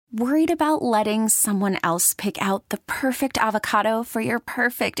Worried about letting someone else pick out the perfect avocado for your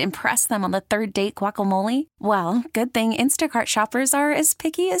perfect impress them on the third date guacamole? Well, good thing Instacart shoppers are as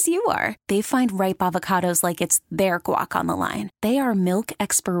picky as you are. They find ripe avocados like it's their guac on the line. They are milk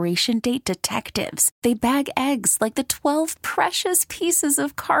expiration date detectives. They bag eggs like the 12 precious pieces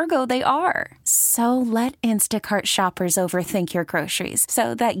of cargo they are. So let Instacart shoppers overthink your groceries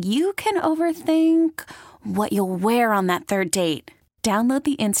so that you can overthink what you'll wear on that third date. Download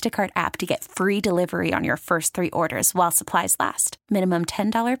the Instacart app to get free delivery on your first 3 orders while supplies last. Minimum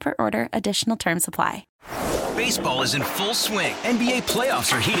 $10 per order. Additional terms apply. Baseball is in full swing. NBA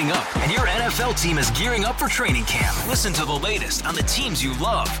playoffs are heating up, and your NFL team is gearing up for training camp. Listen to the latest on the teams you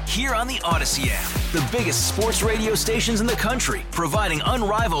love here on the Odyssey app. The biggest sports radio stations in the country, providing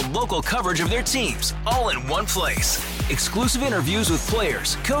unrivaled local coverage of their teams, all in one place. Exclusive interviews with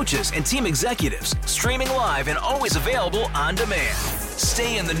players, coaches, and team executives, streaming live and always available on demand.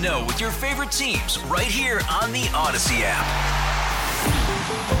 Stay in the know with your favorite teams right here on the Odyssey app.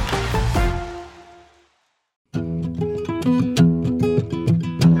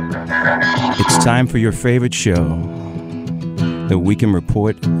 It's time for your favorite show. The Weekend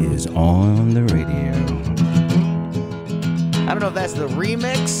Report is on the radio. I don't know if that's the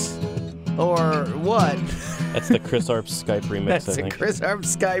remix or what. That's the Chris Arp Skype remix, That's I think. the Chris Arp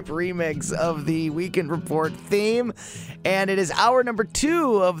Skype remix of the Weekend Report theme. And it is hour number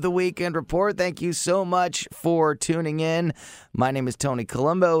 2 of the Weekend Report. Thank you so much for tuning in. My name is Tony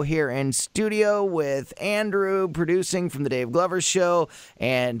Colombo here in studio with Andrew producing from the Dave Glover Show.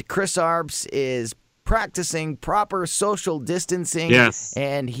 And Chris Arps is practicing proper social distancing. Yes.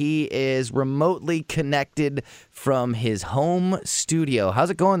 And he is remotely connected from his home studio. How's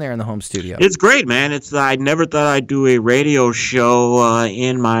it going there in the home studio? It's great, man. I never thought I'd do a radio show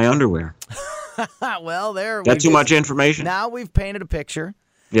in my underwear. Well, there. Got too much information? Now we've painted a picture.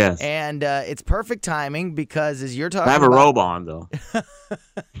 Yes. And it's perfect timing because as you're talking I have a robe on, though.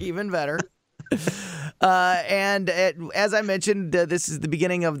 Even better. As I mentioned, this is the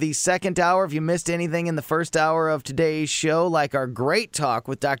beginning of the second hour. If you missed anything in the first hour of today's show, like our great talk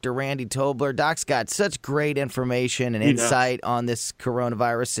with Dr. Randy Tobler, Doc's got such great information and insight on this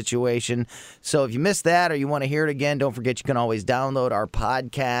coronavirus situation. So if you missed that or you want to hear it again, don't forget you can always download our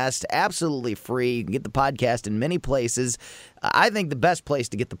podcast absolutely free. You can get the podcast in many places. I think the best place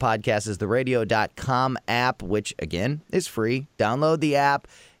to get the podcast is the radio.com app, which, again, is free. Download the app.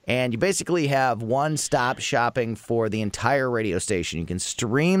 And you basically have one-stop shopping for the entire radio station. You can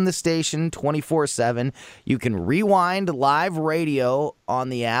stream the station 24/7. You can rewind live radio on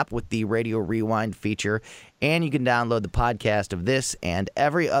the app with the Radio Rewind feature. And you can download the podcast of this and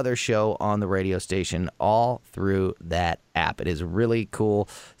every other show on the radio station all through that app. It is really cool.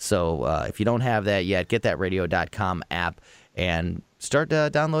 So if you don't have that yet, get that radio.com app and start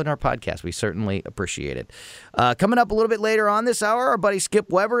downloading our podcast. We certainly appreciate it. Coming up a little bit later on this hour, our buddy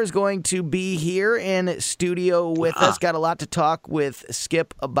Skip Weber is going to be here in studio with us. Got a lot to talk with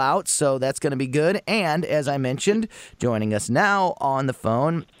Skip about, so that's going to be good. And as I mentioned, joining us now on the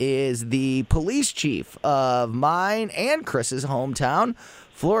phone is the police chief of mine and Chris's hometown,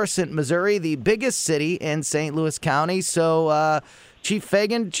 Florissant, Missouri, the biggest city in St. Louis County. So, Chief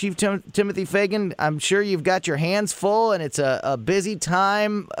Fagan, Chief Timothy Fagan, I'm sure you've got your hands full, and it's a busy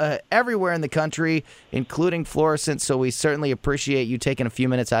time everywhere in the country, including Florissant, so we certainly appreciate you taking a few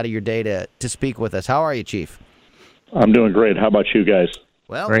minutes out of your day to speak with us. How are you, Chief? I'm doing great. How about you guys?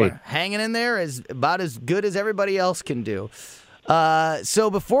 Well, great. We're hanging in there about as good as everybody else can do. So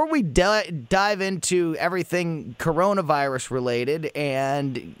before we dive into everything coronavirus related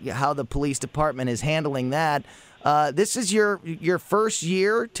and how the police department is handling that, this is your first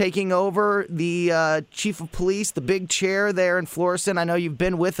year taking over the chief of police, the big chair there in Florissant. I know you've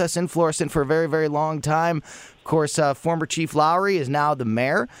been with us in Florissant for a very, very long time. Of course, former Chief Lowry is now the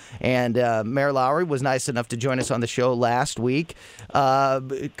mayor, and Mayor Lowry was nice enough to join us on the show last week.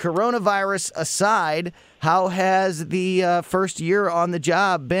 Coronavirus aside, how has the first year on the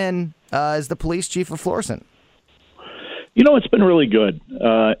job been as the police chief of Florissant? You know, it's been really good.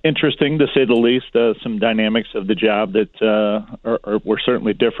 Interesting, to say the least. Some dynamics of the job that were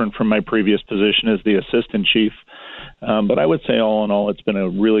certainly different from my previous position as the assistant chief. But I would say all in all, it's been a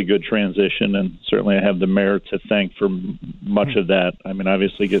really good transition, and certainly I have the mayor to thank for much of that. I mean,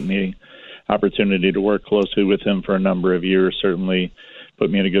 obviously getting the opportunity to work closely with him for a number of years certainly put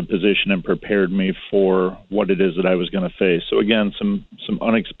me in a good position and prepared me for what it is that I was going to face. So again, some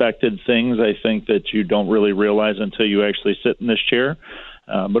unexpected things I think that you don't really realize until you actually sit in this chair.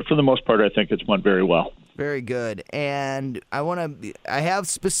 But for the most part, I think it's went very well. Very good. And I have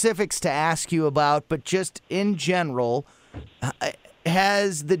specifics to ask you about, but just in general,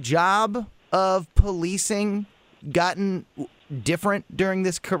 has the job of policing gotten different during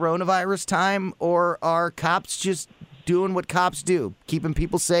this coronavirus time, or are cops just doing what cops do, keeping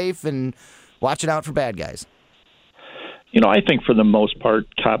people safe and watching out for bad guys? I think for the most part,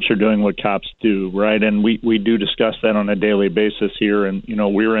 cops are doing what cops do, right? And we do discuss that on a daily basis here. And,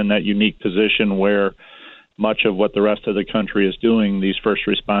 we're in that unique position where much of what the rest of the country is doing, these first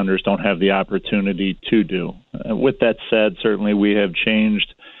responders don't have the opportunity to do. With that said, certainly we have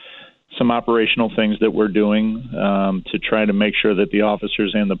changed some operational things that we're doing to try to make sure that the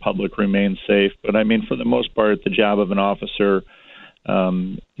officers and the public remain safe. But, for the most part, the job of an officer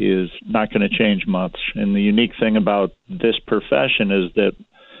is not going to change much. And the unique thing about this profession is that,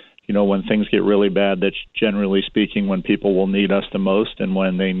 when things get really bad, that's generally speaking when people will need us the most and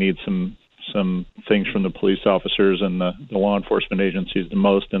when they need some things from the police officers and the law enforcement agencies the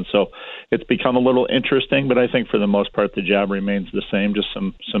most. And so it's become a little interesting, but I think for the most part the job remains the same, just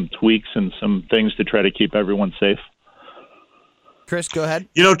some tweaks and some things to try to keep everyone safe. Chris, go ahead.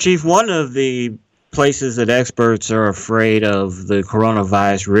 Chief, one of the places that experts are afraid of the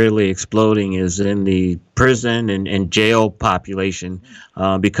coronavirus really exploding is in the prison and jail population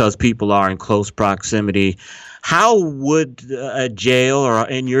because people are in close proximity. How would a jail or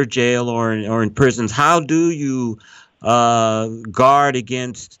in your jail or in prisons, how do you guard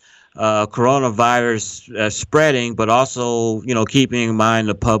against coronavirus spreading, but also, keeping in mind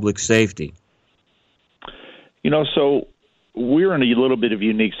the public safety? So we're in a little bit of a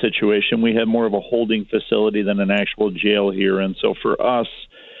unique situation. We have more of a holding facility than an actual jail here. And so for us,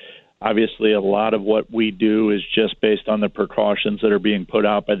 obviously, a lot of what we do is just based on the precautions that are being put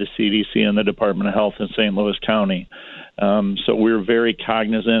out by the CDC and the Department of Health in St. Louis County. So we're very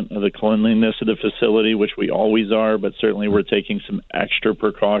cognizant of the cleanliness of the facility, which we always are, but certainly we're taking some extra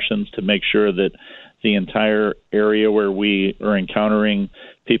precautions to make sure that the entire area where we are encountering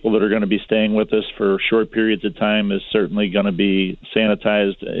people that are going to be staying with us for short periods of time is certainly going to be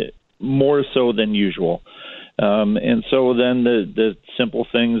sanitized more so than usual. And so then the simple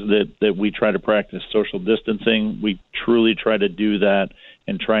things that we try to practice, social distancing, we truly try to do that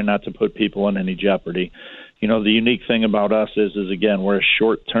and try not to put people in any jeopardy. The unique thing about us is again, we're a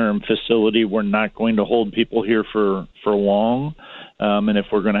short-term facility. We're not going to hold people here for long. And if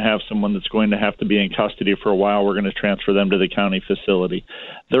we're going to have someone that's going to have to be in custody for a while, we're going to transfer them to the county facility.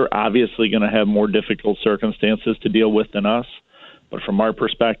 They're obviously going to have more difficult circumstances to deal with than us. But from our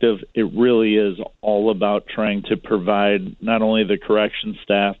perspective, it really is all about trying to provide not only the correction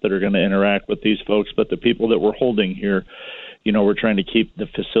staff that are going to interact with these folks, but the people that we're holding here. We're trying to keep the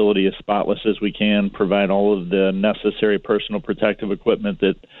facility as spotless as we can, provide all of the necessary personal protective equipment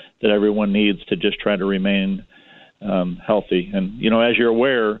that everyone needs to just try to remain healthy. And, as you're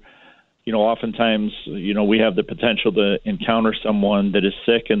aware, oftentimes, we have the potential to encounter someone that is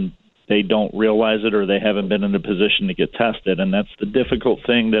sick and they don't realize it or they haven't been in a position to get tested. And that's the difficult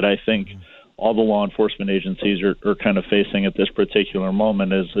thing that I think all the law enforcement agencies are kind of facing at this particular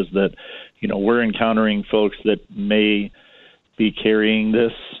moment is that, we're encountering folks that may be carrying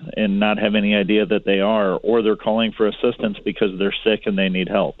this and not have any idea that they are, or they're calling for assistance because they're sick and they need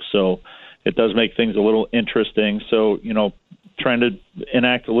help. So it does make things a little interesting. So, trying to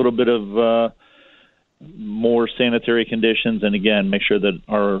enact a little bit of more sanitary conditions, and again, make sure that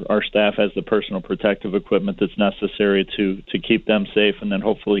our staff has the personal protective equipment that's necessary to keep them safe and then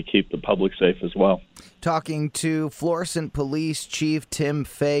hopefully keep the public safe as well. Talking to Florissant Police Chief Tim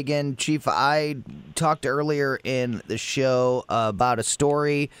Fagan. Chief, I talked earlier in the show about a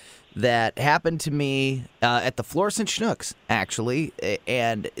story that happened to me at the Florissant Schnucks, actually,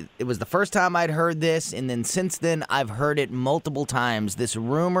 and it was the first time I'd heard this, and then since then I've heard it multiple times, this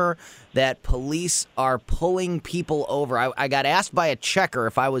rumor that police are pulling people over. I got asked by a checker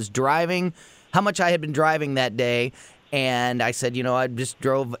if I was driving, how much I had been driving that day, and I said, I just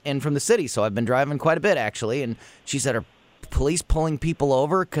drove in from the city, so I've been driving quite a bit, actually, and she said, are police pulling people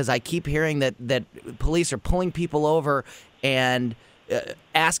over? Because I keep hearing that police are pulling people over and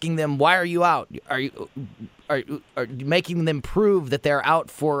asking them, why are you out? Are you making them prove that they're out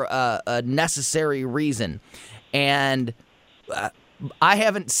for a necessary reason? And I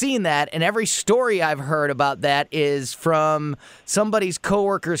haven't seen that, and every story I've heard about that is from somebody's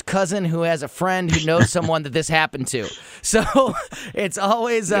coworker's cousin who has a friend who knows someone that this happened to. So it's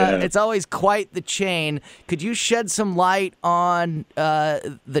always quite the chain. Could you shed some light on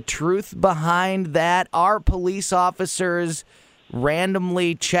the truth behind that? Are police officers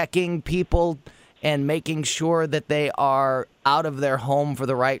randomly checking people and making sure that they are out of their home for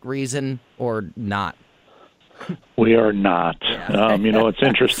the right reason or not? We are not. It's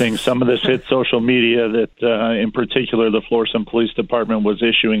interesting. Some of this hit social media that, in particular, the Florissant Police Department was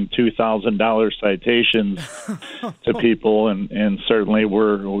issuing $2,000 citations to people, and certainly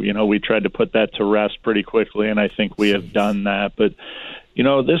we tried to put that to rest pretty quickly, and I think we have done that. But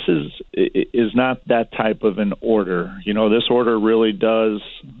this is not that type of an order. This order really does,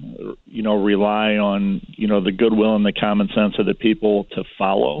 rely on, the goodwill and the common sense of the people to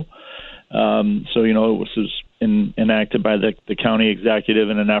follow. This was enacted by the county executive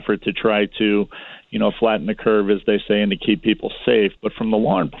in an effort to try to, flatten the curve, as they say, and to keep people safe. But from the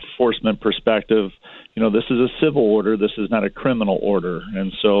law enforcement perspective, this is a civil order. This is not a criminal order.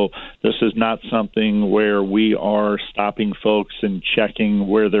 And so this is not something where we are stopping folks and checking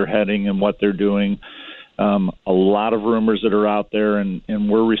where they're heading and what they're doing. A lot of rumors that are out there, and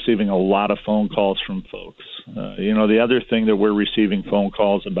we're receiving a lot of phone calls from folks. The other thing that we're receiving phone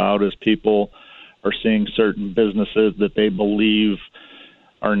calls about is people are seeing certain businesses that they believe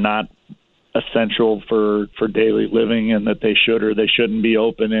are not essential for daily living and that they should or they shouldn't be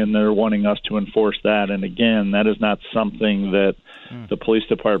open, and they're wanting us to enforce that. And again, that is not something that the police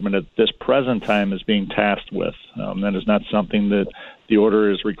department at this present time is being tasked with. That is not something that the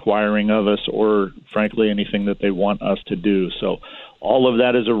order is requiring of us, or frankly anything that they want us to do. So all of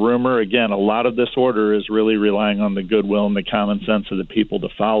that is a rumor. Again, a lot of this order is really relying on the goodwill and the common sense of the people to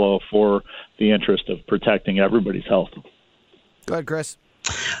follow for the interest of protecting everybody's health. Go ahead, Chris.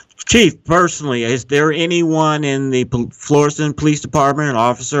 Chief, personally, is there anyone in the Florissant Police Department, an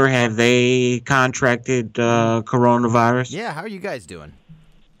officer, have they contracted coronavirus? Yeah, how are you guys doing?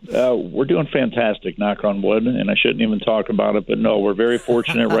 We're doing fantastic, knock on wood, and I shouldn't even talk about it, but no, we're very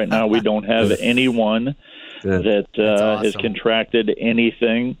fortunate right now. We don't have anyone that has contracted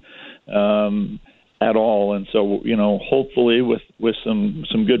anything at all. And so, hopefully with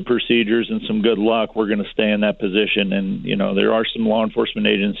some good procedures and some good luck, we're going to stay in that position. And, there are some law enforcement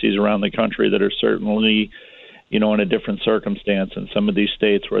agencies around the country that are certainly, in a different circumstance in some of these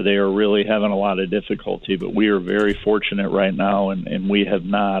states where they are really having a lot of difficulty. But we are very fortunate right now, and we have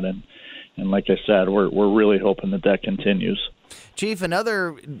not. And like I said, we're really hoping that continues. Chief,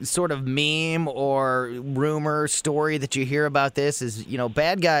 another sort of meme or rumor story that you hear about this is,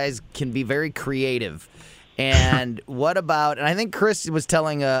 bad guys can be very creative. And what about, and I think Chris was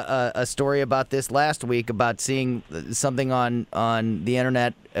telling a story about this last week about seeing something on the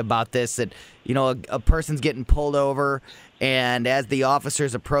internet about this, that, a person's getting pulled over, and as the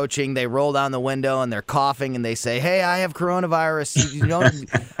officer's approaching, they roll down the window and they're coughing and they say, "Hey, I have coronavirus."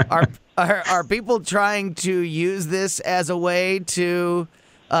 Are people trying to use this as a way to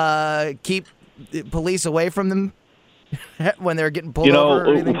keep police away from them when they're getting pulled over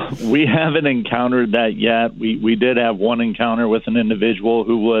or anything? We haven't encountered that yet. We did have one encounter with an individual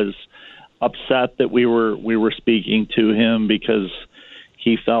who was upset that we were speaking to him because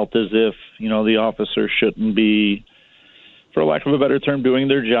he felt as if, the officer shouldn't be, for lack of a better term, doing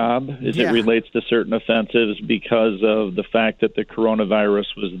their job as it relates to certain offenses because of the fact that the coronavirus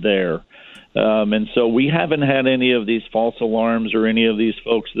was there. And so we haven't had any of these false alarms or any of these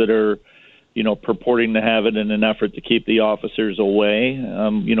folks that are, purporting to have it in an effort to keep the officers away.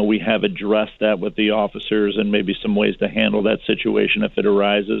 We have addressed that with the officers and maybe some ways to handle that situation if it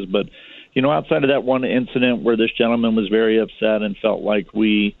arises. But, outside of that one incident where this gentleman was very upset and felt like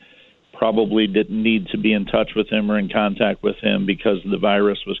we probably didn't need to be in touch with him or in contact with him because the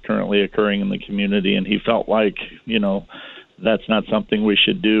virus was currently occurring in the community, and he felt like, that's not something we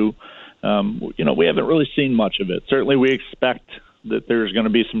should do. We haven't really seen much of it. Certainly we expect that there's going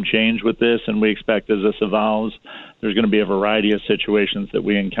to be some change with this, and we expect as this evolves, there's going to be a variety of situations that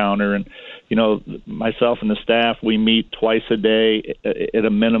we encounter. And, myself and the staff, we meet twice a day at a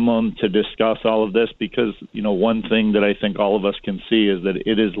minimum to discuss all of this because, one thing that I think all of us can see is that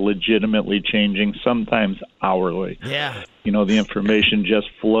it is legitimately changing, sometimes hourly. Yeah. The information just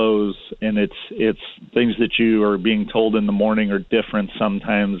flows, and it's things that you are being told in the morning are different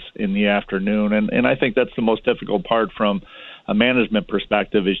sometimes in the afternoon. And I think that's the most difficult part from a management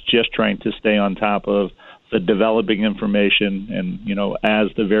perspective, is just trying to stay on top of the developing information. And, as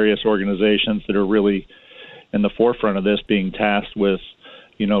the various organizations that are really in the forefront of this being tasked with,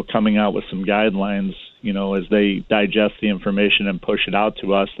 coming out with some guidelines, as they digest the information and push it out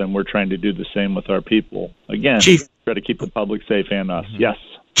to us, then we're trying to do the same with our people. Again, Chief, try to keep the public safe and us. Mm-hmm. Yes.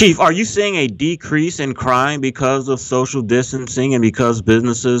 Chief, are you seeing a decrease in crime because of social distancing and because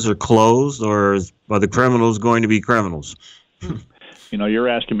businesses are closed, or are the criminals going to be criminals? You're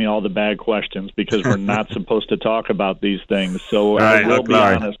asking me all the bad questions because we're not supposed to talk about these things. So I will be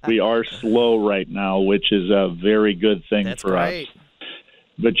honest, we are slow right now, which is a very good thing for us.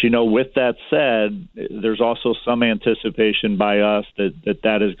 But with that said, there's also some anticipation by us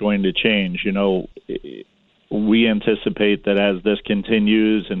that is going to change. We anticipate that as this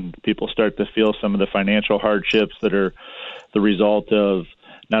continues and people start to feel some of the financial hardships that are the result of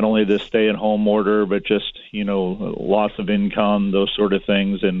not only this stay-at-home order, but just, loss of income, those sort of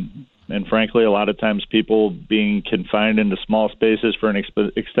things. And frankly, a lot of times people being confined into small spaces for an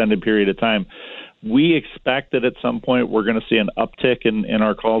extended period of time. We expect that at some point we're going to see an uptick in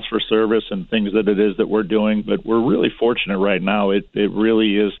our calls for service and things that it is that we're doing. But we're really fortunate right now. It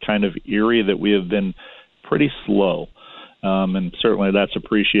really is kind of eerie that we have been pretty slow. And certainly that's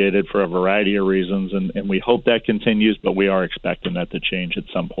appreciated for a variety of reasons, and we hope that continues, but we are expecting that to change at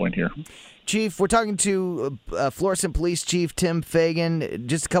some point here. Chief, we're talking to Florissant Police Chief Tim Fagan.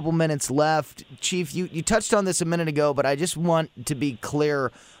 Just a couple minutes left. Chief, you touched on this a minute ago, but I just want to be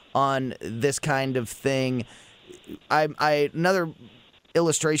clear on this kind of thing. Another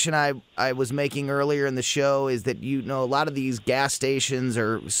illustration I was making earlier in the show is that a lot of these gas stations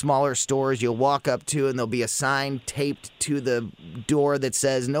or smaller stores you'll walk up to and there'll be a sign taped to the door that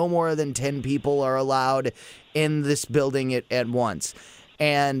says no more than 10 people are allowed in this building at once.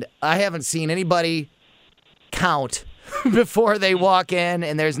 And I haven't seen anybody count before they walk in,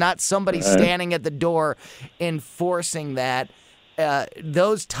 and there's not somebody standing at the door enforcing that.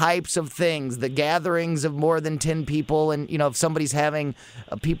 Those types of things, the gatherings of more than 10 people, and if somebody's having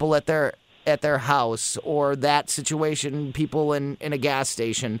people at their house, or that situation, people in a gas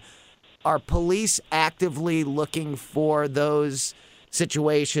station, are police actively looking for those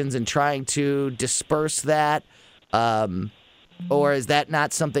situations and trying to disperse that? Or is that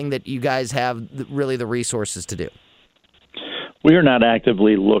not something that you guys have really the resources to do? We are not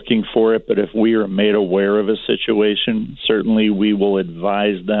actively looking for it, but if we are made aware of a situation, certainly we will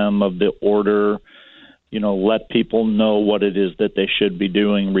advise them of the order, let people know what it is that they should be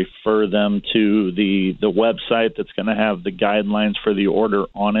doing, refer them to the website that's going to have the guidelines for the order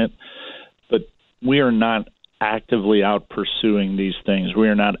on it. But we are not actively out pursuing these things. We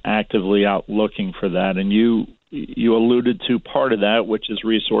are not actively out looking for that. And you alluded to part of that, which is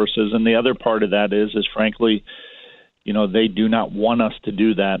resources, and the other part of that is frankly, they do not want us to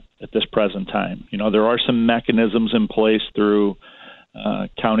do that at this present time. There are some mechanisms in place through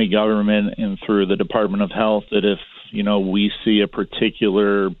county government and through the Department of Health that if, we see a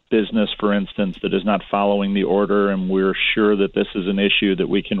particular business, for instance, that is not following the order and we're sure that this is an issue, that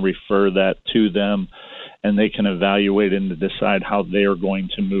we can refer that to them and they can evaluate and decide how they are going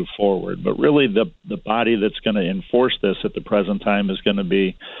to move forward. But really the body that's going to enforce this at the present time is going to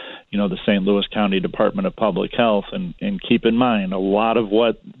be the St. Louis County Department of Public Health. And keep in mind, a lot of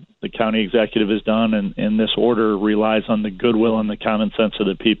what the county executive has done and this order relies on the goodwill and the common sense of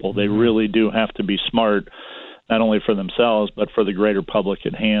the people. They really do have to be smart, not only for themselves, but for the greater public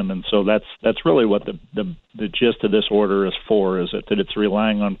at hand. And so that's really what the gist of this order is for, is that it's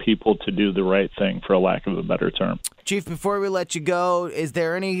relying on people to do the right thing, for a lack of a better term. Chief, before we let you go, is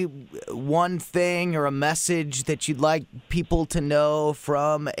there any one thing or a message that you'd like people to know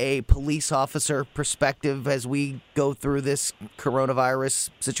from a police officer perspective as we go through this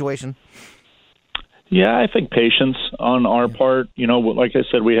coronavirus situation? Yeah, I think patience on our part. Like I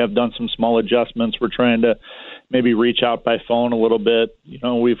said, we have done some small adjustments. We're trying to maybe reach out by phone a little bit.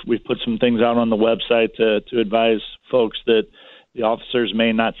 We've put some things out on the website to advise folks that the officers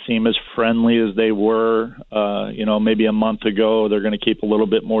may not seem as friendly as they were, maybe a month ago. They're going to keep a little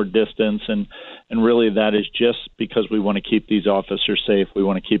bit more distance. And really that is just because we want to keep these officers safe. We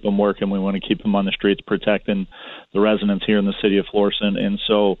want to keep them working. We want to keep them on the streets protecting the residents here in the city of Florissant. And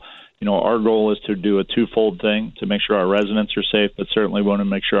so, our goal is to do a twofold thing, to make sure our residents are safe, but certainly want to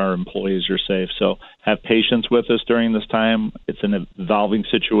make sure our employees are safe. So have patience with us during this time. It's an evolving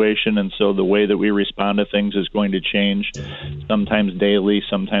situation, and so the way that we respond to things is going to change, sometimes daily,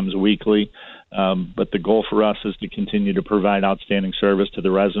 sometimes weekly. But the goal for us is to continue to provide outstanding service to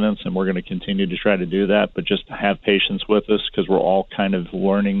the residents, and we're going to continue to try to do that. But just have patience with us, because we're all kind of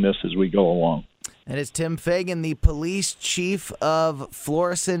learning this as we go along. That is Tim Fagan, the police chief of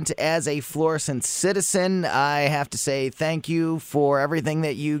Florissant. As a Florissant citizen, I have to say thank you for everything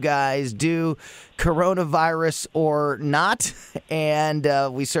that you guys do, coronavirus or not. And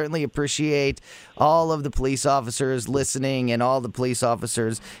we certainly appreciate all of the police officers listening and all the police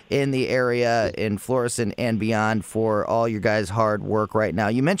officers in the area in Florissant and beyond for all your guys' hard work right now.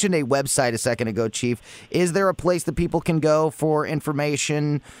 You mentioned a website a second ago, Chief. Is there a place that people can go for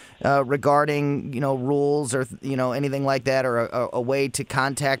information regarding, rules or, anything like that, or a way to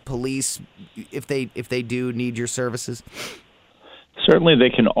contact police if they do need your services? Certainly they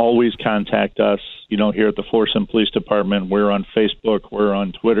can always contact us. here at the Florissant Police Department. We're on Facebook. We're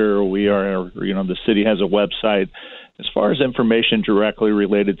on Twitter. We are, the city has a website. As far as information directly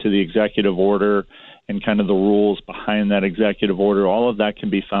related to the executive order and kind of the rules behind that executive order, all of that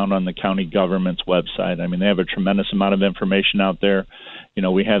can be found on the county government's website. I mean, they have a tremendous amount of information out there.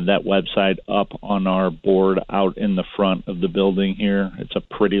 We have that website up on our board out in the front of the building here. It's a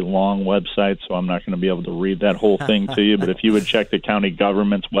pretty long website, so I'm not going to be able to read that whole thing to you. But if you would check the county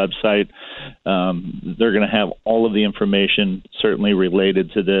government's website, they're going to have all of the information certainly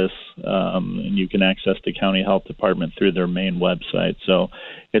related to this, and you can access the county health department through their main website. So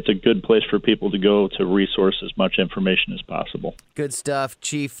it's a good place for people to go to resource as much information as possible. Good stuff,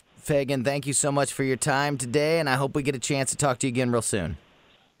 Chief Fagan. Thank you so much for your time today, and I hope we get a chance to talk to you again real soon.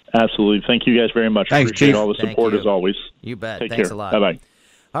 Absolutely. Thank you guys very much. Thanks, Appreciate Chief. all the support as always. You bet. Take Thanks care. a lot. Bye-bye.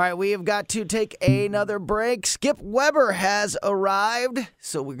 All right, we have got to take another break. Skip Weber has arrived,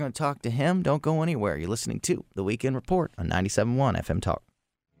 so we're going to talk to him. Don't go anywhere. You're listening to The Weekend Report on 97.1 FM Talk.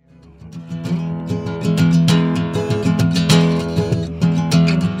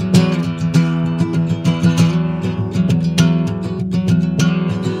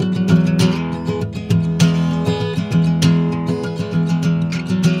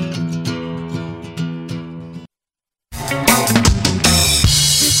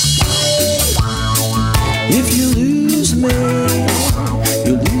 If you lose me,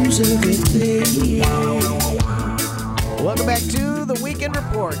 you lose everything. Welcome back to The Weekend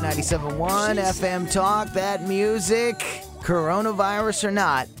Report, 97.1 FM Talk. That music, coronavirus or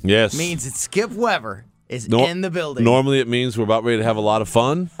not, Yes. means that Skip Weber is in the building. Normally it means we're about ready to have a lot of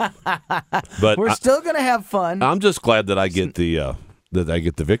fun. But We're still going to have fun. I'm just glad that I get the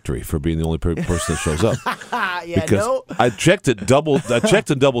victory for being the only person that shows up. Because I checked and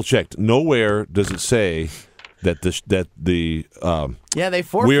double checked. Nowhere does it say that they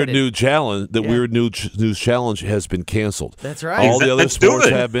forfeited. Weird News Challenge. The Weird News Challenge has been canceled. That's right. All the other sports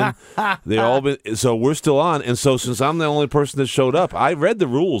have been. They all been. So we're still on. And so since I'm the only person that showed up, I read the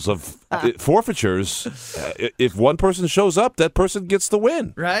rules of forfeitures. If one person shows up, that person gets the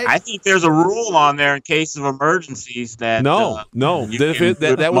win. Right. I think there's a rule on there in case of emergencies that No.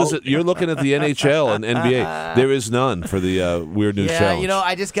 That was you're looking at the NHL and NBA. There is none for the Weird News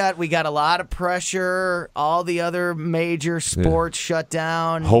Challenge. We got a lot of pressure. All the other major sports shut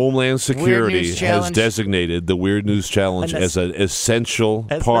down. Homeland Security News has Challenge. designated the Weird News Challenge as an essential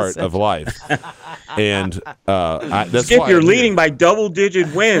part of life. And that's Skip, why you're leading by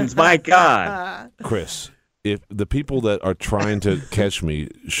double-digit wins. My God. Chris, if the people that are trying to catch me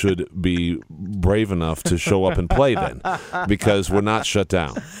should be brave enough to show up and play then, because we're not shut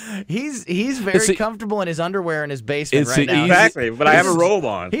down. He's very comfortable in his underwear in his basement right now. Exactly, but I have a robe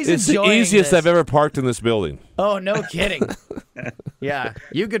on. It's the easiest I've ever parked in this building. Oh, no kidding. Yeah,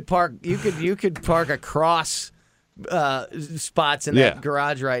 you could park across spots in that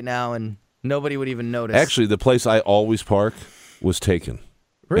garage right now, and nobody would even notice. Actually, the place I always park was taken.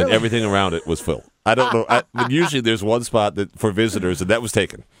 Really? And everything around it was full. I don't know. But usually there's one spot for visitors, and that was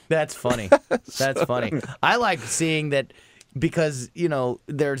taken. That's funny. That's funny. I like seeing that because,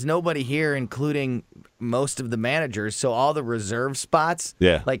 there's nobody here, including most of the managers. So all the reserve spots,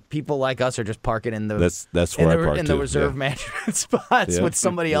 like people like us are just parking in the that's where I park in the reserve management spots with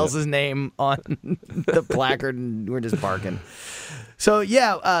somebody else's name on the placard, and we're just parking. So,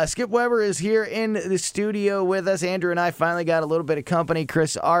 Skip Weber is here in the studio with us. Andrew and I finally got a little bit of company.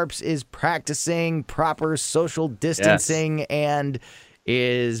 Chris Arps is practicing proper social distancing and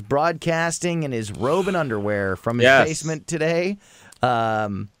is broadcasting in his robe and underwear from his basement today.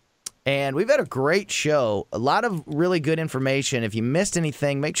 And we've had a great show, a lot of really good information. If you missed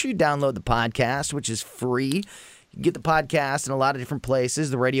anything, make sure you download the podcast, which is free. You can get the podcast in a lot of different places.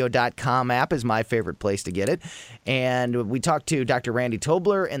 The radio.com app is my favorite place to get it. And we talked to Dr. Randy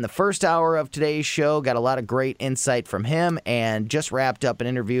Tobler in the first hour of today's show, got a lot of great insight from him, and just wrapped up an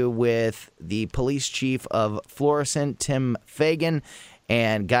interview with the police chief of Florissant, Tim Fagan,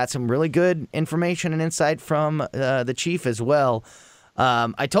 and got some really good information and insight from the chief as well.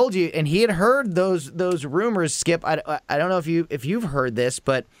 I told you, and he had heard those rumors, Skip. I don't know if you've heard this,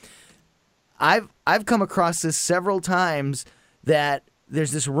 but I've come across this several times that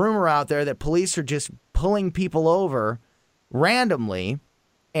there's this rumor out there that police are just pulling people over randomly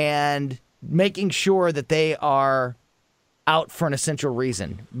and making sure that they are out for an essential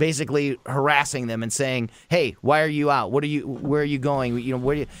reason, basically harassing them and saying, "Hey, why are you out? Where are you going?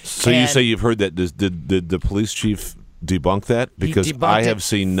 Where do you?" So you say you've heard that? Did the police chief debunk that? Because I have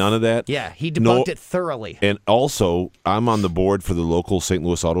seen none of that. Yeah, he debunked it thoroughly. And also, I'm on the board for the local St.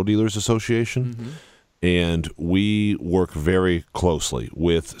 Louis Auto Dealers Association. And we work very closely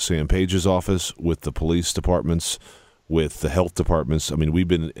with Sam Page's office, with the police departments, with the health departments. I mean, we've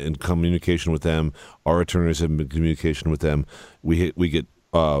been in communication with them. Our attorneys have been in communication with them. We get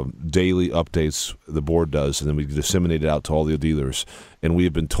daily updates, the board does, and then we disseminate it out to all the dealers. And we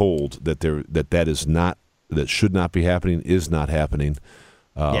have been told that that should not be happening, is not happening.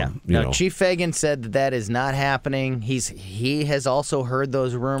 Chief Fagan said that is not happening. He has also heard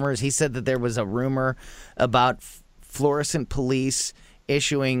those rumors. He said that there was a rumor about Florissant police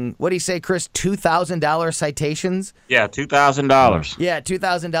issuing, what do you say, Chris, $2,000 citations? Yeah, $2,000. Yeah,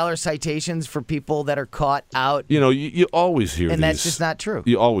 $2,000 citations for people that are caught out. You always hear these. And that's just not true.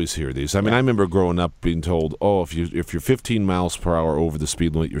 You always hear these. I mean, I remember growing up being told, if you're 15 miles per hour over the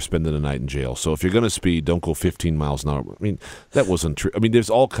speed limit, you're spending the night in jail. So if you're going to speed, don't go 15 miles an hour. I mean, that wasn't true. I mean, there's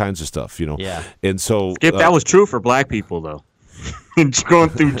all kinds of stuff, Yeah. And so... Skip, that was true for black people, though. Going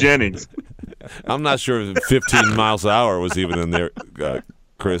through Jennings. I'm not sure 15 miles an hour was even in there,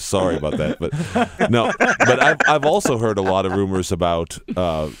 Chris. Sorry about that, but no. But I've also heard a lot of rumors about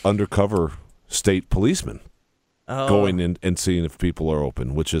undercover state policemen going in and seeing if people are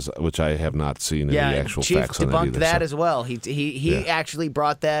open, which I have not seen any actual facts on that either. Chief debunked that as well. He actually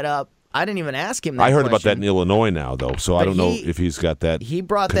brought that up. I didn't even ask him that I heard question. about that in Illinois now, though, so I don't know if he's got that. He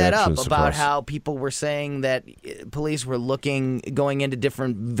brought that up about how people were saying that police were going into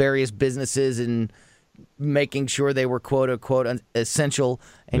different various businesses and making sure they were quote-unquote essential,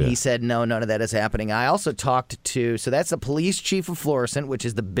 and he said, no, none of that is happening. I also talked to, so that's the police chief of Florissant, which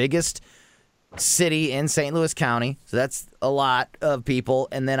is the biggest city in St. Louis County, so that's a lot of people,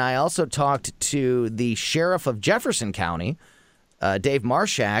 and then I also talked to the sheriff of Jefferson County, Dave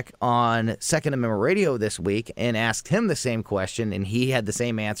Marshak, on Second Amendment Radio this week, and asked him the same question, and he had the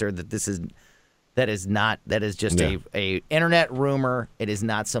same answer that that is just a internet rumor. It is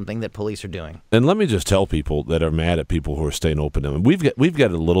not something that police are doing. And let me just tell people that are mad at people who are staying open. I mean, we've got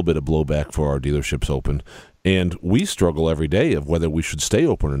a little bit of blowback for our dealerships open, and we struggle every day of whether we should stay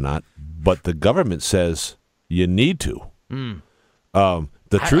open or not. But the government says you need to.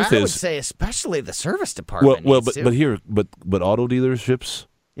 The truth is, I would say especially the service department. But auto dealerships.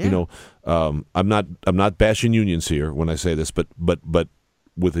 Yeah. I'm not bashing unions here when I say this, but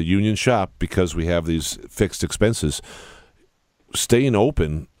with a union shop, because we have these fixed expenses, staying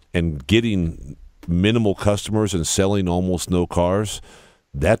open and getting minimal customers and selling almost no cars,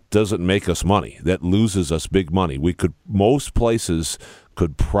 that doesn't make us money. That loses us big money. Most places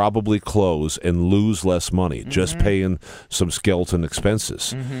could probably close and lose less money just paying some skeleton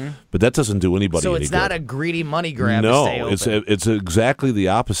expenses. But that doesn't do anybody any good. So it's not a greedy money grab no, to stay open. It's exactly the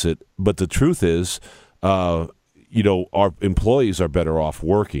opposite. But the truth is, our employees are better off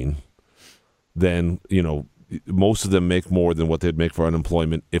working than, most of them make more than what they'd make for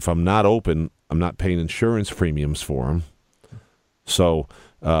unemployment. If I'm not open, I'm not paying insurance premiums for them. So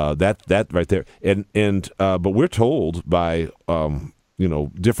that right there. But we're told by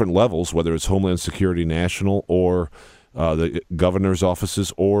different levels, whether it's Homeland Security National or the governor's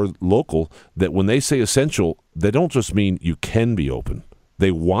offices or local, that when they say essential, they don't just mean you can be open.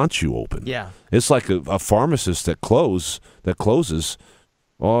 They want you open. Yeah. It's like a pharmacist that closes.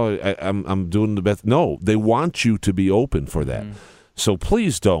 Oh, I'm doing the best. No, they want you to be open for that. So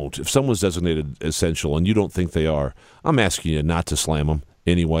please don't. If someone's designated essential and you don't think they are, I'm asking you not to slam them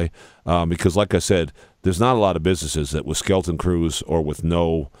anyway, because like I said, there's not a lot of businesses that with skeleton crews or with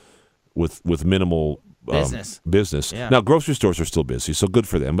minimal business. Yeah. Now, grocery stores are still busy, so good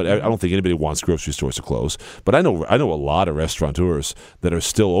for them. But I don't think anybody wants grocery stores to close. But I know a lot of restaurateurs that are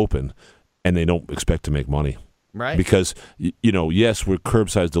still open, and they don't expect to make money. Right. Because, yes, we're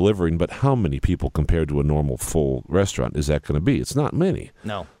curbside delivering, but how many people compared to a normal full restaurant is that going to be? It's not many.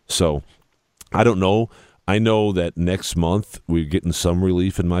 No. So I don't know. I know that next month we're getting some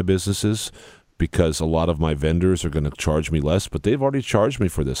relief in my businesses because a lot of my vendors are going to charge me less, but they've already charged me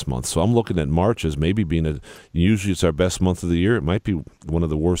for this month. So I'm looking at March as maybe being usually it's our best month of the year. It might be one of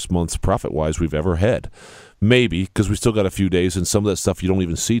the worst months profit-wise we've ever had. Maybe, because we still got a few days, and some of that stuff you don't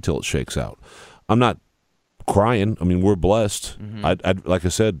even see till it shakes out. I'm not crying. I mean, we're blessed. Like I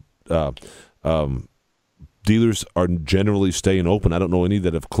said, dealers are generally staying open. I don't know any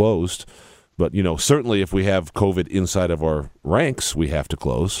that have closed. But, certainly if we have COVID inside of our ranks, we have to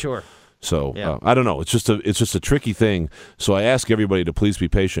close. Sure. So I don't know. It's just a tricky thing. So I ask everybody to please be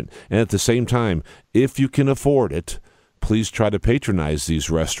patient. And at the same time, if you can afford it, please try to patronize these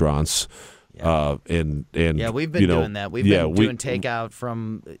restaurants. Yeah. We've been doing that. We've been doing takeout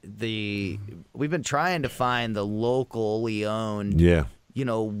from we've been trying to find the locally owned. Yeah.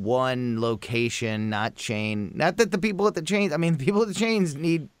 One location, not chain. Not that the people at the chains. I mean, the people at the chains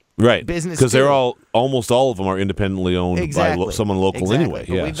need Right, business because too. almost all of them are independently owned by someone local anyway.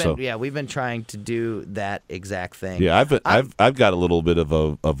 But we've been trying to do that exact thing. Yeah, I've got a little bit of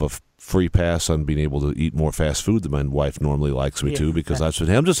a free pass on being able to eat more fast food than my wife normally likes me to, because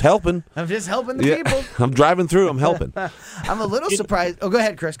I'm just helping. I'm just helping the people. I'm driving through. I'm helping. I'm a little surprised. Oh, go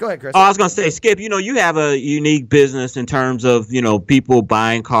ahead, Chris. Oh, I was going to say, Skip, you have a unique business in terms of, people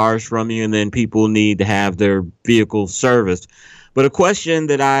buying cars from you, and then people need to have their vehicles serviced. But a question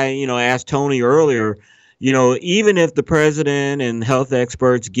that I, asked Tony earlier, even if the president and health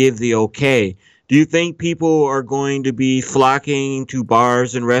experts give the okay, do you think people are going to be flocking to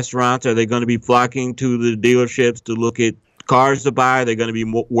bars and restaurants? Are they going to be flocking to the dealerships to look at cars to buy? Are they going to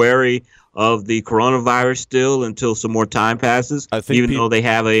be wary of the coronavirus still until some more time passes, though they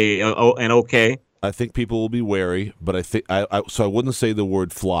have an okay? I think people will be wary, but I think so I wouldn't say the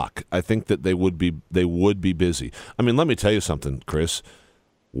word flock. I think that they would be busy. I mean, let me tell you something, Chris.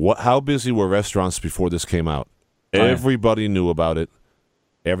 How busy were restaurants before this came out? Everybody knew about it.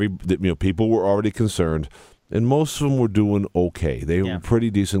 People were already concerned, and most of them were doing okay. They were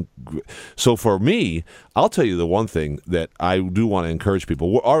pretty decent. So for me, I'll tell you the one thing that I do want to encourage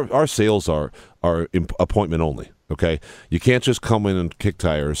people. Our sales are appointment only. Okay, you can't just come in and kick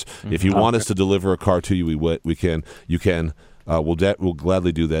tires. If you want us to deliver a car to you, we can. You can. We'll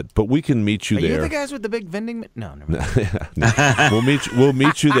gladly do that. But we can meet you there. Are you the guys with the big vending? No, never mind. We'll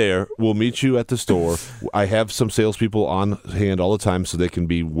meet you there. We'll meet you at the store. I have some salespeople on hand all the time, so they can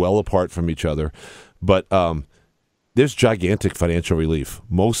be well apart from each other. But there's gigantic financial relief.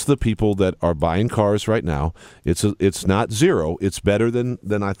 Most of the people that are buying cars right now, it's not zero. It's better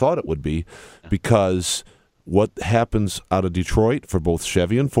than I thought it would be, because what happens out of Detroit for both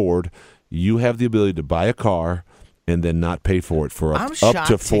Chevy and Ford, you have the ability to buy a car and then not pay for it for up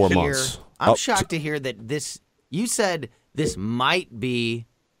to 4 months. I'm shocked to hear that you said this might be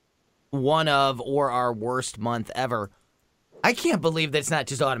one of or our worst month ever. I can't believe that it's not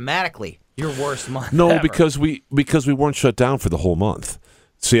just automatically your worst month ever. No, because we weren't shut down for the whole month.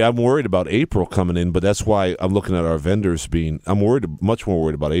 See, I'm worried about April coming in, but that's why I'm looking at our vendors much more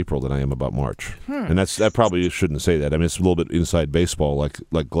worried about April than I am about March. And I probably shouldn't say that. I mean, it's a little bit inside baseball,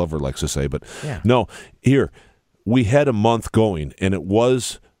 like Glover likes to say. But no, here, we had a month going, and it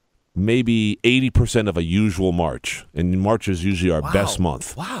was maybe 80% of a usual March. And March is usually our best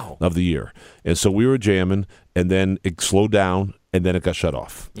month of the year. And so we were jamming, and then it slowed down, and then it got shut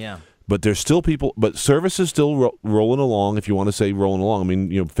off. Yeah. But there's still people, but service is still rolling along, if you want to say rolling along. I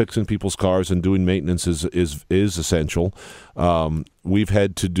mean, fixing people's cars and doing maintenance is essential. We've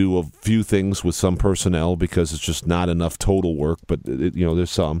had to do a few things with some personnel because it's just not enough total work, but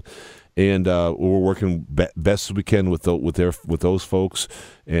there's some. And we're working best as we can with those folks.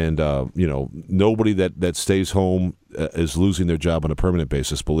 And nobody that stays home is losing their job on a permanent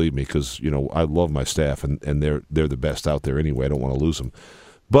basis. Believe me, because I love my staff, and they're the best out there anyway. I don't want to lose them.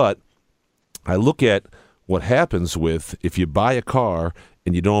 But I look at what happens if you buy a car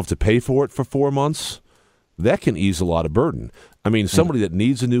and you don't have to pay for it for 4 months. That can ease a lot of burden. I mean, somebody that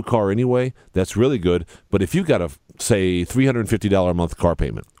needs a new car anyway, that's really good. But if you've got a, say, $350 a month car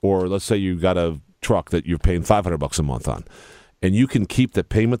payment, or let's say you've got a truck that you're paying $500 a month on, and you can keep the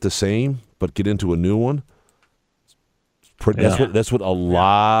payment the same but get into a new one, that's what a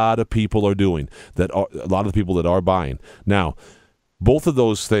lot of people are doing. A lot of the people that are buying now. Both of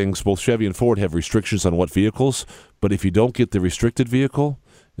those things, both Chevy and Ford, have restrictions on what vehicles. But if you don't get the restricted vehicle,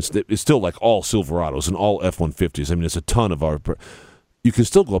 it's still like all Silverados and all F-150s. I mean, it's a ton of our. You can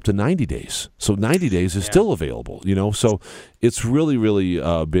still go up to 90 days. So 90 days is still available. So it's really, really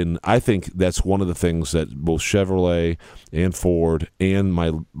been. I think that's one of the things that both Chevrolet and Ford and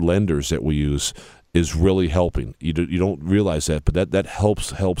my lenders that we use is really helping. You don't realize that, but that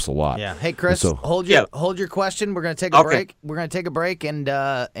helps a lot. Yeah. Hey, Chris, hold your question. We're going to take a break. We're going to take a break, and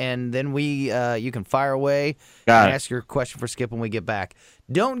then you can fire away and ask your question for Skip when we get back.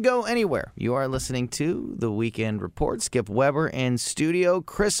 Don't go anywhere. You are listening to The Weekend Report. Skip Weber in studio.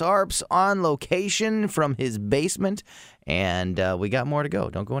 Chris Arps on location from his basement, and we got more to go.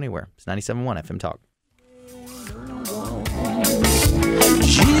 Don't go anywhere. It's 97.1 FM Talk.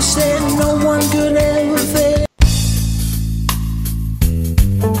 She said no one could ever fail.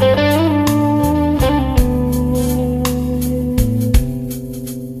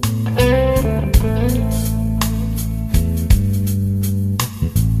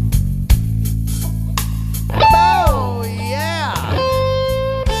 Oh, yeah.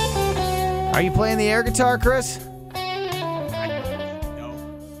 Are you playing the air guitar, Chris? No.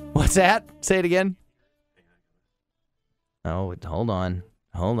 What's that? Say it again. Oh, hold on.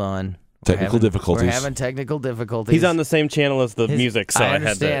 Technical difficulties. We're having technical difficulties. He's on the same channel as the music, so I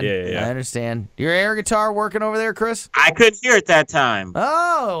understand. Yeah. I understand. Your air guitar working over there, Chris? I couldn't hear it that time.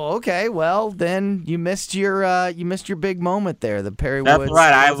 Oh, okay. Well, then you missed your big moment there, the Perry That's Woods.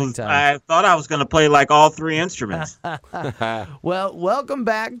 right. I thought I was going to play like all three instruments. Well, welcome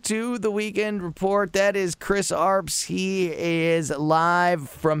back to the Weekend Report. That is Chris Arps. He is live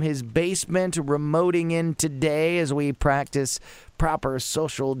from his basement, remoting in today as we practice proper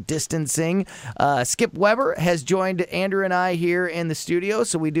social distancing. Skip Weber has joined Andrew and I here in the studio,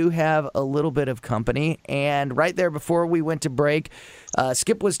 so we do have a little bit of company. And right there before we went to break,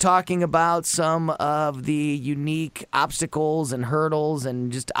 Skip was talking about some of the unique obstacles and hurdles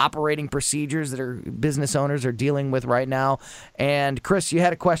and just operating procedures that our business owners are dealing with right now. And Chris, you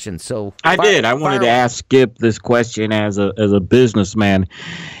had a question, so I did. I wanted to ask Skip this question as a businessman.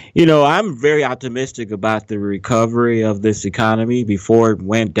 You know, I'm very optimistic about the recovery of this economy. Before it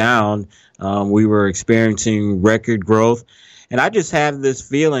went down, we were experiencing record growth. And I just have this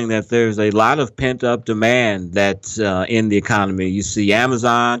feeling that there's a lot of pent-up demand that's in the economy. You see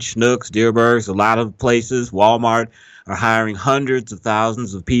Amazon, Schnucks, Dearbergs, a lot of places, Walmart are hiring hundreds of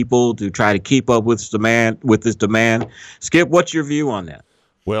thousands of people to try to keep up with this demand. Skip, what's your view on that?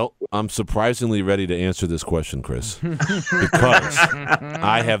 Well, I'm surprisingly ready to answer this question, Chris, because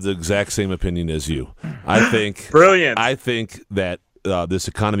I have the exact same opinion as you. I think brilliant. I think that this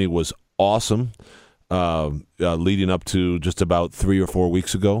economy was awesome leading up to just about 3 or 4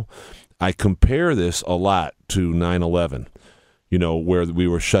 weeks ago. I compare this a lot to 9/11. You know, where we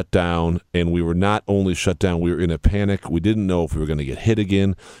were shut down, and we were not only shut down, we were in a panic. We didn't know if we were going to get hit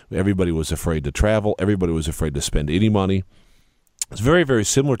again. Everybody was afraid to travel. Everybody was afraid to spend any money. It's very, very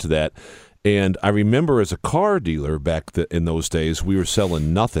similar to that. And I remember as a car dealer back in those days, we were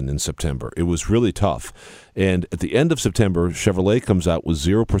selling nothing in September. It was really tough. And at the end of September, Chevrolet comes out with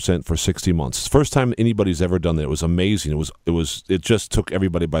 0% for 60 months. It's the first time anybody's ever done that. It was amazing. It just took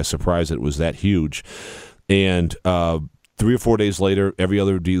everybody by surprise that it was that huge. And 3 or 4 days later, every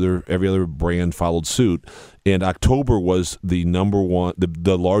other dealer, every other brand followed suit. And October was the number one,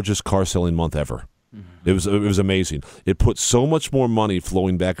 the largest car selling month ever. It was amazing. It put so much more money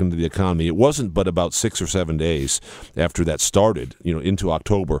flowing back into the economy. It wasn't but about 6 or 7 days after that started, into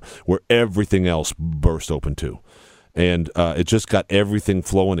October, where everything else burst open too. And it just got everything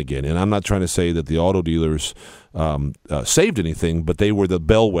flowing again. And I'm not trying to say that the auto dealers saved anything, but they were the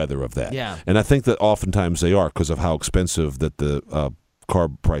bellwether of that. Yeah. And I think that oftentimes they are because of how expensive that the car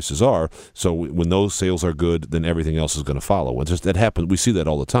prices are. So when those sales are good, then everything else is going to follow. That happens. We see that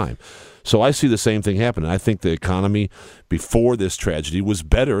all the time. So I see the same thing happening. I think the economy before this tragedy was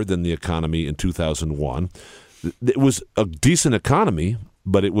better than the economy in 2001. It was a decent economy,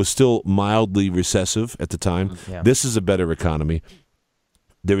 but it was still mildly recessive at the time. Yeah. This is a better economy.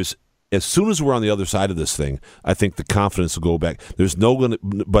 As soon as we're on the other side of this thing, I think the confidence will go back. There's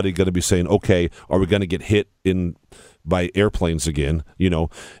nobody going to be saying, okay, are we going to get hit by airplanes again?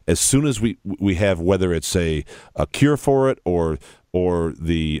 As soon as we have, whether it's a cure for it or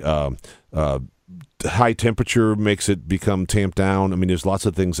the high temperature makes it become tamped down. I mean, there's lots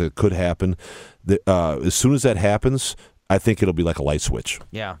of things that could happen. As soon as that happens, I think it'll be like a light switch.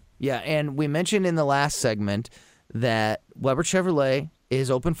 Yeah. And we mentioned in the last segment that Weber Chevrolet is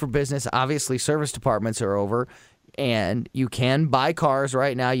open for business. Obviously, service departments are over. And you can buy cars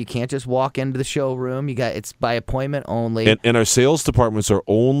right now. You can't just walk into the showroom. It's by appointment only. And our sales departments are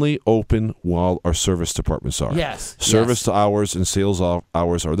only open while our service departments are. Yes. Service hours and sales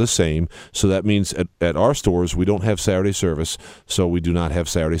hours are the same. So that means at our stores, we don't have Saturday service, so we do not have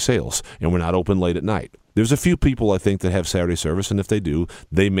Saturday sales. And we're not open late at night. There's a few people, I think, that have Saturday service, and if they do,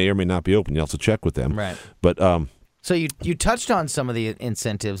 they may or may not be open. You have to check with them. Right. But so you touched on some of the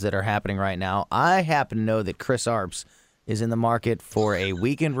incentives that are happening right now. I happen to know that Chris Arps is in the market for a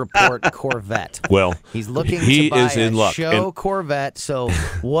Weekend Report Corvette. Well, he's looking to buy is in a luck. show Corvette. So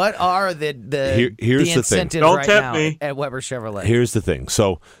what are the incentives Don't right tempt now me. at Weber Chevrolet? Here's the thing.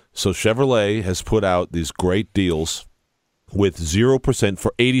 So Chevrolet has put out these great deals with 0%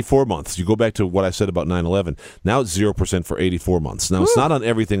 for 84 months. You go back to what I said about 9/11. Now it's 0% for 84 months. Now, It's not on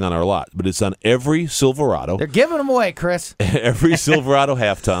everything on our lot, but it's on every Silverado. They're giving them away, Chris. Every Silverado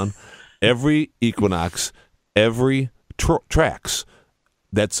half-ton, every Equinox, every Trax.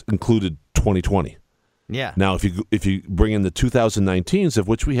 That's included 2020. Yeah. Now, if you bring in the 2019s, of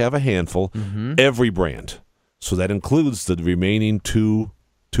which we have a handful, every brand. So that includes the remaining 2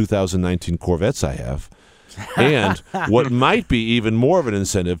 2019 Corvettes I have. And what might be even more of an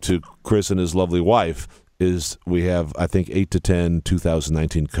incentive to Chris and his lovely wife is we have, I think, 8 to 10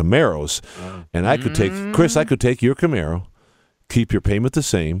 2019 Camaros. And I could take, Chris, I could take your Camaro, keep your payment the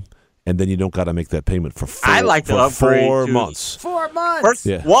same, and then you don't got to make that payment for I like to upgrade 4 months. 4 months. First,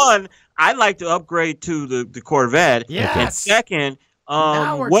 Yeah. one, I'd like to upgrade to the Corvette. Yes. And second,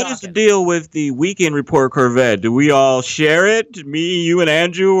 Now we're what is the talking. deal with the Weekend Report Corvette? Do we all share it? Me, you, and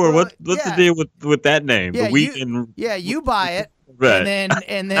Andrew, or what's the deal with that name? Yeah, the Weekend. you buy it, Right.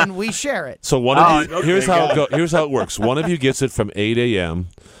 and then we share it. So one of you, here's how it works. One of you gets it from 8 a.m.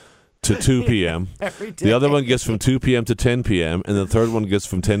 to 2 p.m. Every day. The other one gets from 2 p.m. to 10 p.m. And the third one gets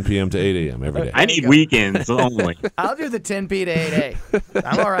from 10 p.m. to 8 a.m. every day. I need weekends only. I'll do the 10p to 8a.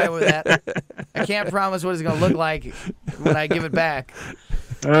 I'm all right with that. I can't promise what it's going to look like when I give it back.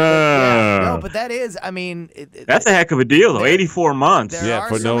 No, but that is, I mean... That's a heck of a deal, though. 84 months. There are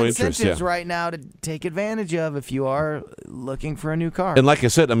for some no interest, incentives right now to take advantage of if you are looking for a new car. And like I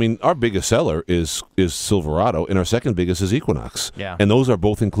said, I mean, our biggest seller is Silverado, and our second biggest is Equinox. Yeah. And those are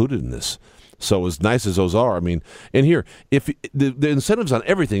both included in this. So as nice as those are, I mean, and here, if the incentives on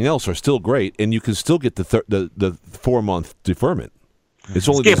everything else are still great, and you can still get the 4-month deferment. It's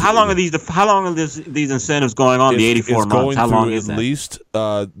only Skip, how long are these incentives going on? The 84 months. How long is at that? least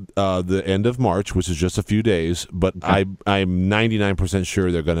the end of March, which is just a few days. But I'm 99%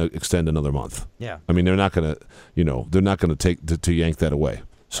 sure they're going to extend another month. Yeah. I mean, they're not going to take to yank that away.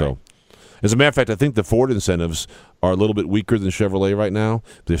 So, as a matter of fact, I think the Ford incentives are a little bit weaker than Chevrolet right now.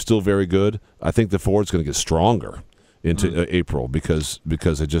 They're still very good. I think the Ford's going to get stronger into April because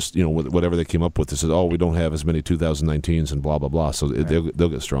they just, whatever they came up with, they said, we don't have as many 2019s and blah, blah, blah. So they'll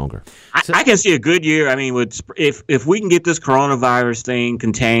get stronger. I can see a good year. I mean, if we can get this coronavirus thing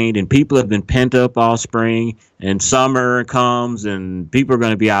contained and people have been pent up all spring and summer comes and people are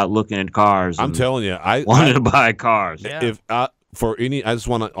going to be out looking at cars. I'm telling you, I wanted to buy cars. Yeah. If I just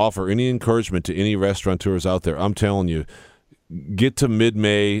want to offer any encouragement to any restaurateurs out there. I'm telling you, get to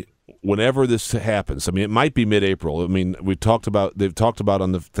mid-May. Whenever this happens, I mean, it might be mid-April. I mean, they've talked about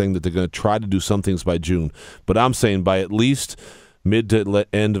on the thing that they're going to try to do some things by June. But I'm saying by at least mid to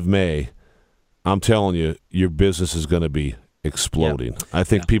end of May, I'm telling you, your business is going to be exploding. Yep. I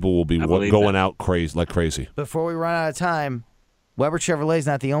think people will be going out like crazy. Before we run out of time, Weber Chevrolet is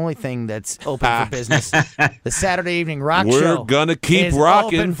not the only thing that's open for business. The Saturday Evening Rock Show. We're going to keep is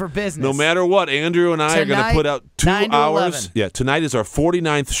rocking. Open for business. No matter what, Andrew and I are going to put out 2 hours. 11. Yeah, tonight is our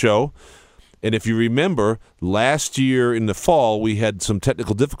 49th show. And if you remember, last year in the fall, we had some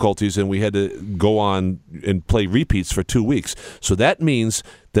technical difficulties and we had to go on and play repeats for 2 weeks. So that means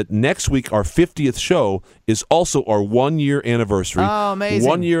that next week, our 50th show is also our 1-year anniversary. Oh, amazing.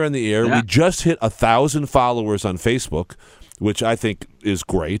 1 year in the air. Yeah. We just hit 1,000 followers on Facebook, which I think is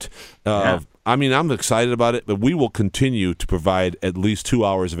great. I mean, I'm excited about it, but we will continue to provide at least 2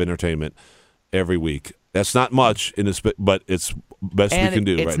 hours of entertainment every week. That's not much, but it's best we can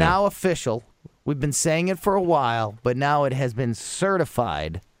do right now. It's now official. We've been saying it for a while, but now it has been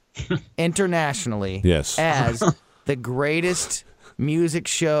certified internationally as the greatest music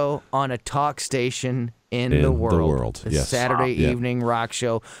show on a talk station in the world. The Saturday Evening Rock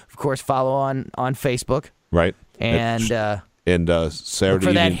Show. Of course, follow on Facebook. Right. And Saturday look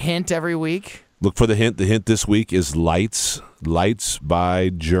for that evening, hint every week. Look for the hint. The hint this week is Lights by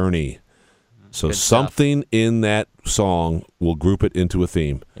Journey. So Good something in that song will group it into a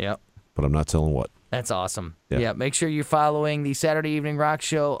theme. Yep. But I'm not telling what. That's awesome. Yeah. Yeah, make sure you're following the Saturday Evening Rock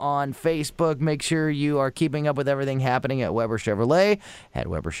Show on Facebook. Make sure you are keeping up with everything happening at Weber Chevrolet, at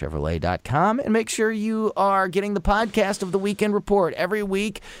weberchevrolet.com. And make sure you are getting the podcast of the Weekend Report. Every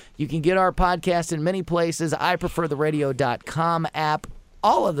week, you can get our podcast in many places. I prefer the radio.com app.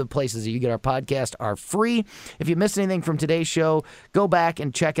 All of the places that you get our podcast are free. If you missed anything from today's show, go back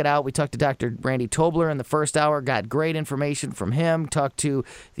and check it out. We talked to Dr. Randy Tobler in the first hour, got great information from him. Talked to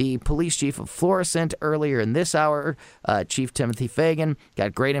the police chief of Florissant earlier in this hour, Chief Timothy Fagan.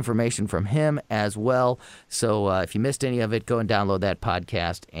 Got great information from him as well. So if you missed any of it, go and download that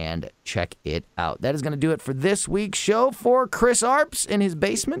podcast and check it out. That is going to do it for this week's show. For Chris Arps in his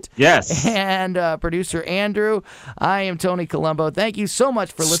basement. Yes. And producer Andrew, I am Tony Colombo. Thank you so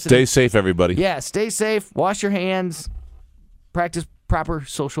much for listening. Stay safe, everybody. Yeah, stay safe. Wash your hands. Practice proper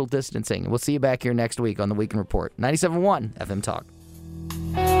social distancing. We'll see you back here next week on the Weekend Report. 97.1 FM Talk.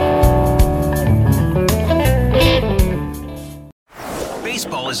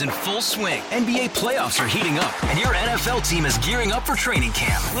 Baseball is in full swing. NBA playoffs are heating up, and your NFL team is gearing up for training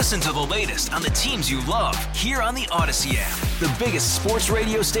camp. Listen to the latest on the teams you love here on the Odyssey app. The biggest sports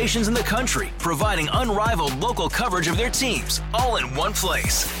radio stations in the country, providing unrivaled local coverage of their teams, all in one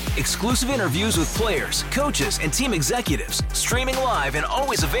place. Exclusive interviews with players, coaches, and team executives, streaming live and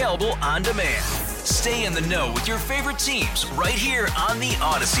always available on demand. Stay in the know with your favorite teams right here on the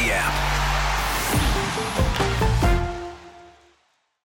Odyssey app.